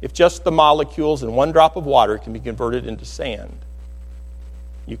 If just the molecules in one drop of water can be converted into sand,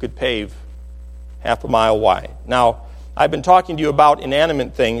 you could pave half a mile wide. Now, I've been talking to you about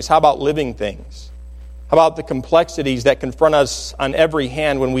inanimate things. How about living things? How about the complexities that confront us on every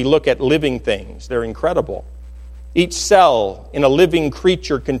hand when we look at living things? They're incredible. Each cell in a living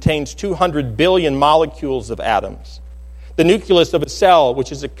creature contains 200 billion molecules of atoms. The nucleus of a cell,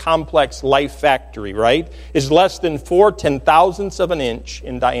 which is a complex life factory, right, is less than 4 ten-thousandths of an inch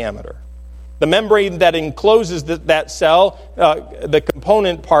in diameter. The membrane that encloses that cell, the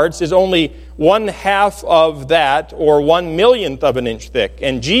component parts, is only 1/2 of that, or 1/millionth of an inch thick.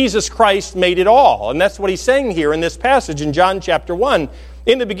 And Jesus Christ made it all. And that's what he's saying here in this passage in John chapter 1.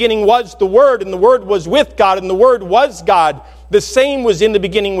 In the beginning was the Word, and the Word was with God, and the Word was God. The same was in the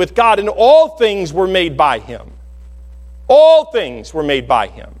beginning with God, and all things were made by him. All things were made by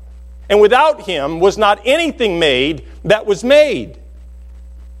him. And without him was not anything made that was made.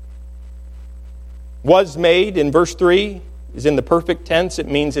 Was made, in verse 3, is in the perfect tense. It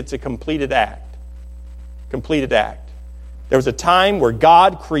means it's a completed act. Completed act. There was a time where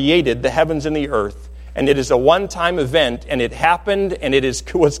God created the heavens and the earth, and it is a one-time event, and it happened, and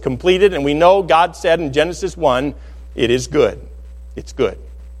it was completed, and we know God said in Genesis 1, it is good. It's good.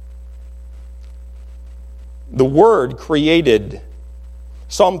 The Word created.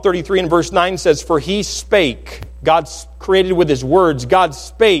 Psalm 33 and verse 9 says, for he spake. God created with his words. God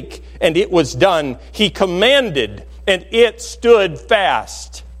spake, and it was done. He commanded, and it stood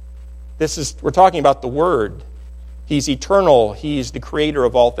fast. We're talking about the Word. He's eternal. He's the creator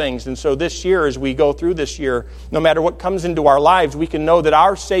of all things. And so this year, as we go through this year, no matter what comes into our lives, we can know that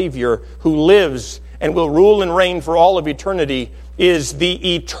our Savior, who lives and will rule and reign for all of eternity, is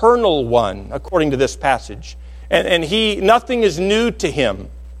the eternal one, according to this passage. And nothing is new to him.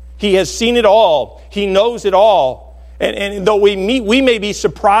 He has seen it all. He knows it all. And though we may be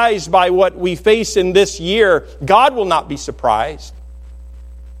surprised by what we face in this year, God will not be surprised.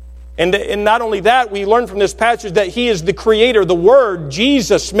 And not only that, we learn from this passage that he is the creator, the Word,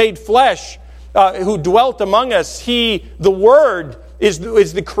 Jesus made flesh, who dwelt among us. He, the Word, is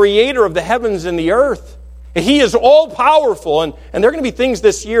the creator of the heavens and the earth. He is all-powerful. And there are going to be things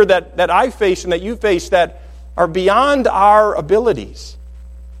this year that I face and that you face that are beyond our abilities,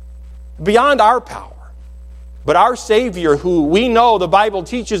 beyond our power. But our Savior, who we know the Bible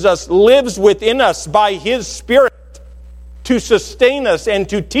teaches us lives within us by His Spirit to sustain us and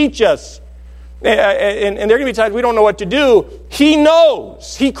to teach us. And there are going to be times we don't know what to do. He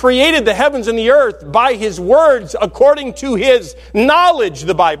knows. He created the heavens and the earth by His words according to His knowledge,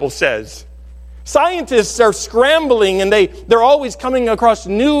 the Bible says. Scientists are scrambling and they're always coming across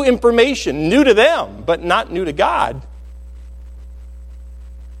new information, new to them, but not new to God.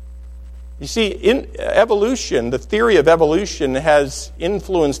 You see, in evolution, the theory of evolution has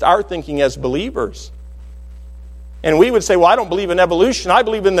influenced our thinking as believers. And we would say, well, I don't believe in evolution. I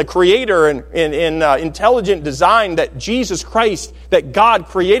believe in the Creator and in intelligent design, that Jesus Christ, that God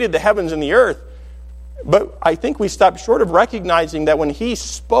created the heavens and the earth. But I think we stopped short of recognizing that when He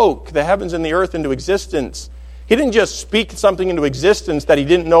spoke the heavens and the earth into existence, He didn't just speak something into existence that He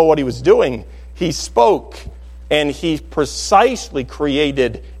didn't know what He was doing. He spoke, and He precisely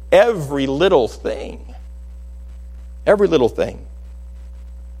created every little thing. Every little thing.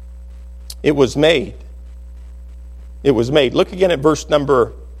 It was made. It was made. Look again at verse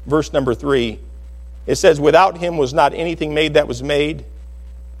number 3. It says, without Him was not anything made that was made.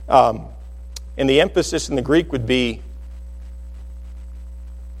 And the emphasis in the Greek would be,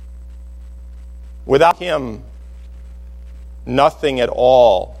 without Him, nothing at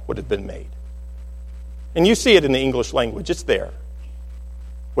all would have been made. And you see it in the English language. It's there.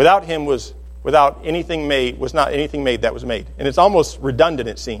 Without Him was not anything made that was made. And it's almost redundant,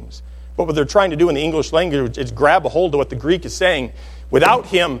 it seems. But what they're trying to do in the English language is grab a hold of what the Greek is saying. Without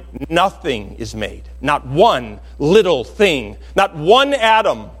Him, nothing is made. Not one little thing. Not one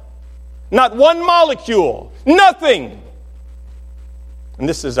atom. Not one molecule. Nothing. And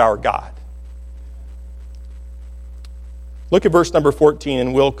this is our God. Look at verse number 14,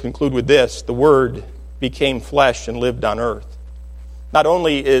 and we'll conclude with this. The Word became flesh and lived on earth. Not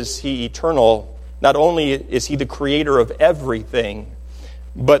only is He eternal, not only is He the creator of everything,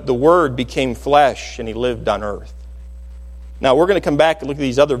 but the Word became flesh and He lived on earth. Now, we're going to come back and look at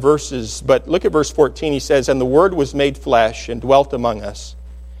these other verses, but look at verse 14. He says, and the Word was made flesh and dwelt among us,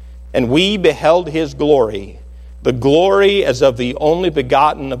 and we beheld His glory, the glory as of the only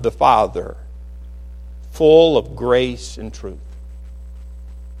begotten of the Father, full of grace and truth.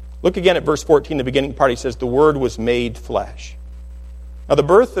 Look again at verse 14, the beginning part. He says, the Word was made flesh. Now, the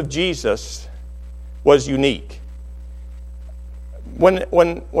birth of Jesus was unique. When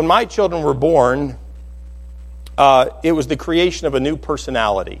my children were born, it was the creation of a new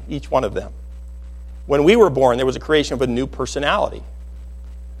personality, each one of them. When we were born, there was a creation of a new personality.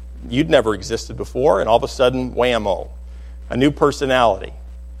 You'd never existed before, and all of a sudden, whammo, a new personality.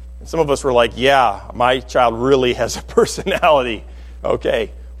 And some of us were like, yeah, my child really has a personality.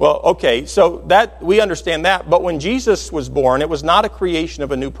 Okay. Well, okay, so that we understand that. But when Jesus was born, it was not a creation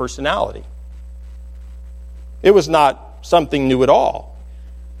of a new personality. It was not something new at all.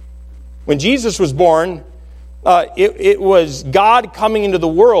 When Jesus was born, it was God coming into the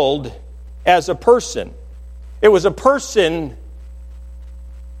world as a person. It was a person.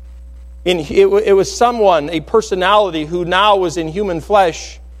 It was someone, a personality who now was in human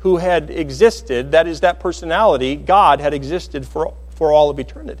flesh, who had existed. That is, that personality, God, had existed for all of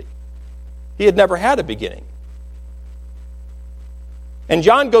eternity. He had never had a beginning. And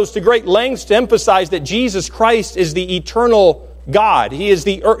John goes to great lengths to emphasize that Jesus Christ is the eternal God. He is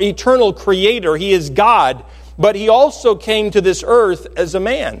the eternal creator. He is God. But He also came to this earth as a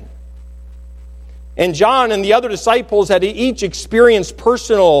man. And John and the other disciples had each experienced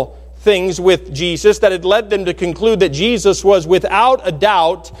personal things with Jesus that had led them to conclude that Jesus was without a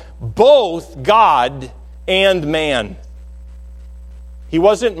doubt both God and man. He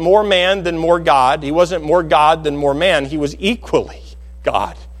wasn't more man than more God. He wasn't more God than more man. He was equally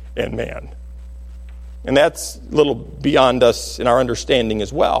God and man. And that's a little beyond us in our understanding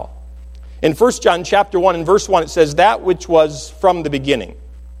as well. In 1 John chapter 1 and verse 1, it says, that which was from the beginning.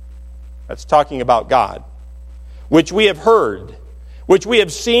 That's talking about God. Which we have heard, which we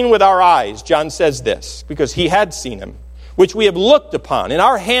have seen with our eyes. John says this because he had seen Him. Which we have looked upon, and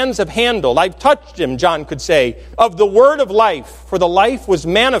our hands have handled. I've touched Him, John could say, of the word of life, for the life was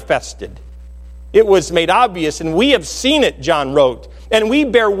manifested. It was made obvious, and we have seen it, John wrote. And we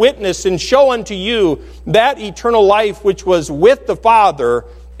bear witness and show unto you that eternal life which was with the Father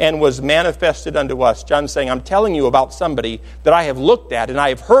and was manifested unto us. John's saying, I'm telling you about somebody that I have looked at, and I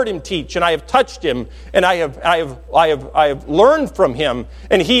have heard Him teach, and I have touched Him, and I have learned from Him,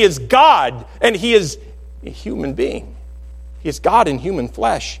 and He is God, and He is a human being. He is God in human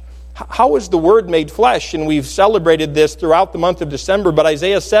flesh. How is the Word made flesh? And we've celebrated this throughout the month of December. But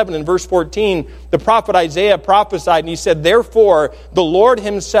Isaiah 7 and verse 14, the prophet Isaiah prophesied, and he said, therefore the Lord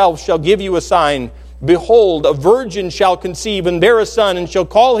Himself shall give you a sign. Behold, a virgin shall conceive and bear a son, and shall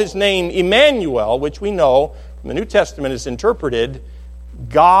call his name Emmanuel, which we know from the New Testament is interpreted,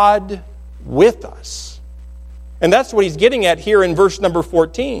 God with us. And that's what he's getting at here in verse number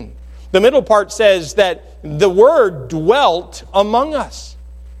 14. The middle part says that the Word dwelt among us.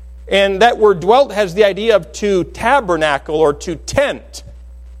 And that word dwelt has the idea of to tabernacle or to tent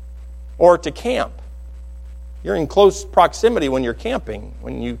or to camp. You're in close proximity when you're camping,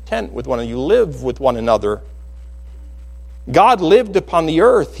 when you tent with one another, you live with one another. God lived upon the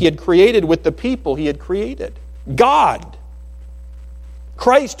earth. He had created with the people He had created. God.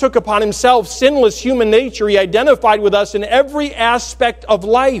 Christ took upon Himself sinless human nature. He identified with us in every aspect of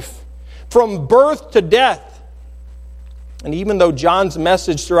life, from birth to death. And even though John's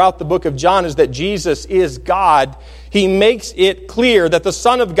message throughout the book of John is that Jesus is God, he makes it clear that the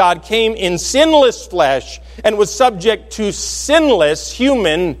Son of God came in sinless flesh and was subject to sinless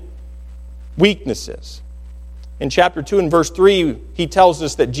human weaknesses. In chapter 2 and verse 3, he tells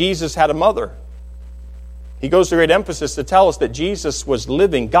us that Jesus had a mother. He goes to great emphasis to tell us that Jesus was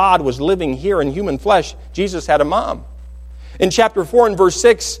living, God was living here in human flesh. Jesus had a mom. In chapter 4 and verse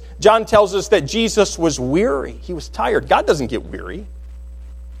 6, John tells us that Jesus was weary. He was tired. God doesn't get weary.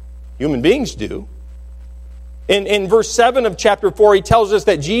 Human beings do. In verse 7 of chapter 4, he tells us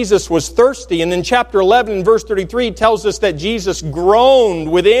that Jesus was thirsty. And in chapter 11 and verse 33, he tells us that Jesus groaned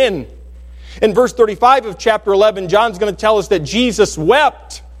within. In verse 35 of chapter 11, John's going to tell us that Jesus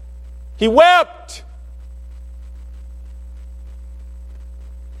wept. He wept.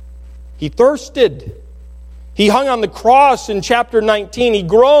 He thirsted. He hung on the cross in chapter 19. He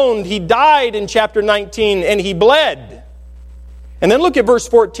groaned. He died in chapter 19, and he bled. And then look at verse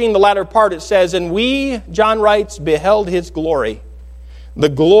 14, the latter part. It says, "And we," John writes, "beheld His glory. The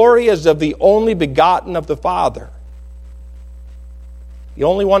glory as of the only begotten of the Father, the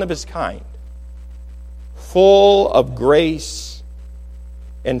only one of His kind, full of grace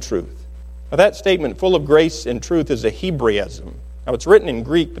and truth." Now that statement, full of grace and truth, is a Hebraism. Now it's written in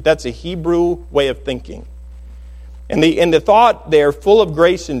Greek, but that's a Hebrew way of thinking. And the thought there, full of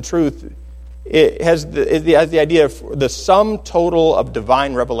grace and truth, it has the idea of the sum total of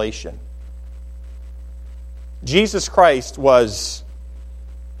divine revelation. Jesus Christ was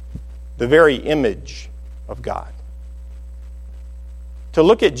the very image of God. To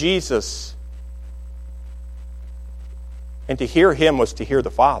look at Jesus and to hear Him was to hear the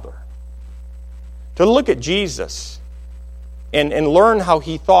Father. To look at Jesus and learn how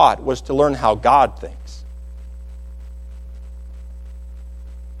He thought was to learn how God thinks.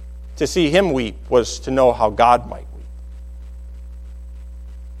 To see Him weep was to know how God might weep.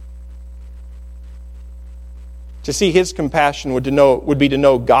 To see His compassion would be to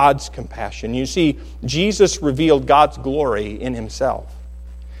know God's compassion. You see, Jesus revealed God's glory in Himself.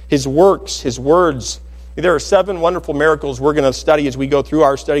 His works, His words. There are 7 wonderful miracles we're going to study as we go through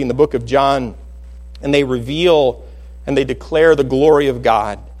our study in the book of John. And they reveal and they declare the glory of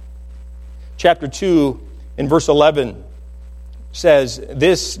God. Chapter 2 in verse 11 says,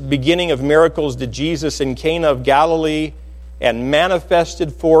 "This beginning of miracles did Jesus in Cana of Galilee, and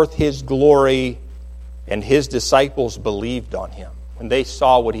manifested forth His glory, and His disciples believed on Him." When they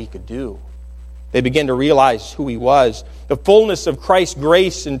saw what He could do, they began to realize who He was. The fullness of Christ's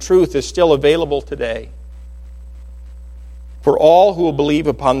grace and truth is still available today for all who will believe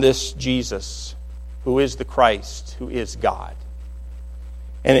upon this Jesus, who is the Christ, who is God.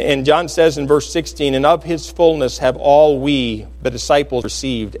 And John says in verse 16, "And of His fullness have all we, the disciples,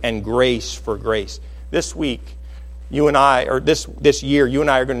 received, and grace for grace." This week, you and I, or this year, you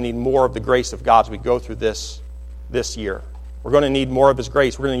and I are going to need more of the grace of God as we go through this year. We're going to need more of His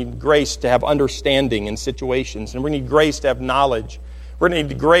grace. We're going to need grace to have understanding in situations. And we're going to need grace to have knowledge. We're going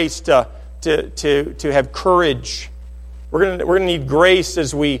to need grace to have courage. We're going to need grace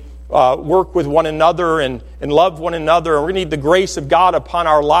as we work with one another and love one another. And we're going to need the grace of God upon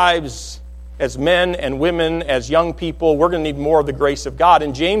our lives as men and women, as young people. We're going to need more of the grace of God.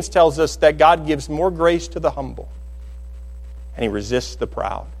 And James tells us that God gives more grace to the humble, and He resists the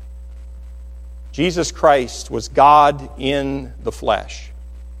proud. Jesus Christ was God in the flesh,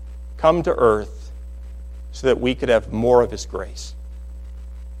 come to earth so that we could have more of His grace,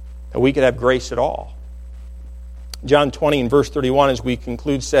 that we could have grace at all. John 20 and verse 31, as we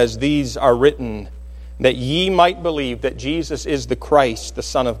conclude, says, "These are written that ye might believe that Jesus is the Christ, the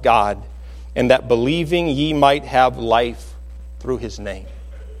Son of God, and that believing ye might have life through His name."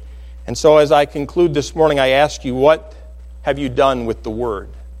 And so as I conclude this morning, I ask you, what have you done with the Word?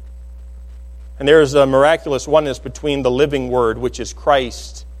 And there is a miraculous oneness between the living Word, which is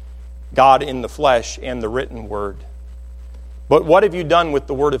Christ, God in the flesh, and the written Word. But what have you done with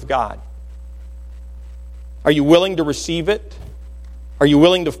the Word of God? Are you willing to receive it? Are you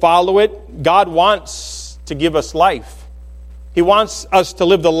willing to follow it? God wants to give us life. He wants us to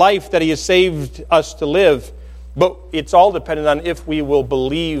live the life that He has saved us to live. But it's all dependent on if we will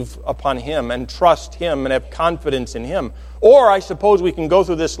believe upon Him and trust Him and have confidence in Him. Or I suppose we can go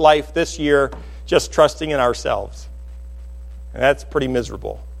through this life this year just trusting in ourselves. And that's pretty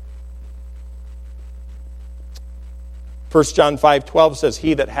miserable. 1 John 5:12 says,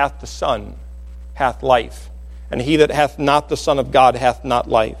 He that hath the Son hath life, and he that hath not the Son of God hath not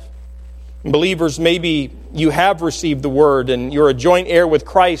life. Believers, maybe you have received the Word and you're a joint heir with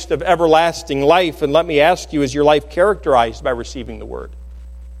Christ of everlasting life. And let me ask you, is your life characterized by receiving the Word?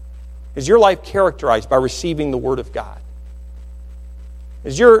 Is your life characterized by receiving the Word of God?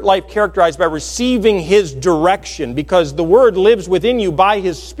 Is your life characterized by receiving His direction? Because the Word lives within you by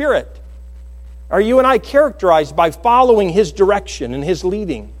His Spirit. Are you and I characterized by following His direction and His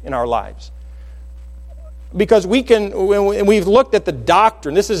leading in our lives? Because we've looked at the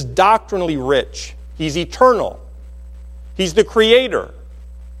doctrine. This is doctrinally rich. He's eternal. He's the Creator.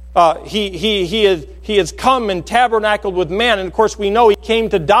 He has come and tabernacled with man. And of course we know He came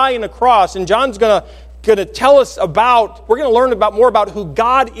to die on a cross. And John's going to tell us we're going to learn more about who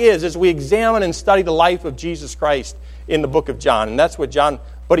God is as we examine and study the life of Jesus Christ in the book of John. And that's what John,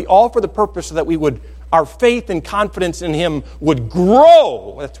 but all for the purpose so that our faith and confidence in Him would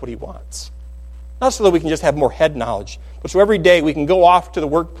grow. That's what He wants. Not so that we can just have more head knowledge, but so every day we can go off to the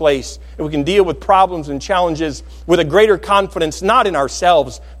workplace and we can deal with problems and challenges with a greater confidence, not in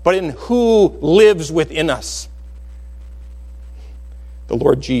ourselves, but in who lives within us. The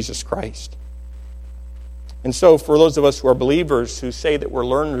Lord Jesus Christ. And so for those of us who are believers who say that we're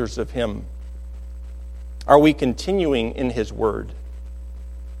learners of Him, are we continuing in His Word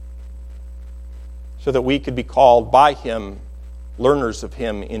so that we could be called by Him learners of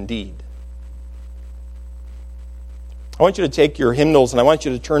Him indeed? I want you to take your hymnals and I want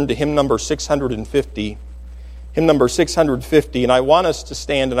you to turn to hymn number 650. Hymn number 650. And I want us to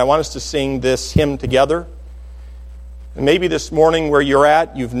stand and I want us to sing this hymn together. And maybe this morning where you're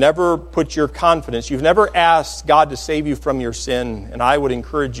at, you've never put your confidence, you've never asked God to save you from your sin. And I would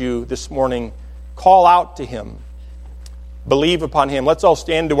encourage you this morning, call out to Him. Believe upon Him. Let's all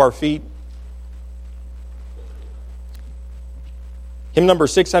stand to our feet. Hymn number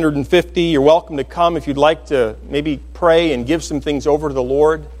 650, you're welcome to come if you'd like to maybe pray and give some things over to the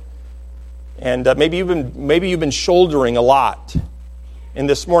Lord. And maybe you've been shouldering a lot. And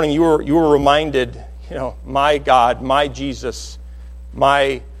this morning you were reminded, my God, my Jesus,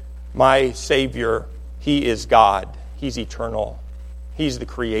 my Savior, He is God. He's eternal. He's the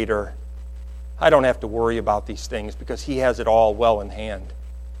Creator. I don't have to worry about these things because He has it all well in hand.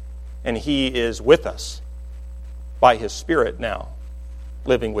 And He is with us by His Spirit now,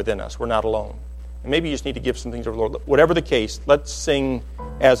 living within us. We're not alone. And maybe you just need to give some things over the Lord. Whatever the case, let's sing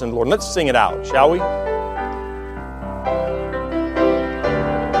as in the Lord. Let's sing it out, shall we?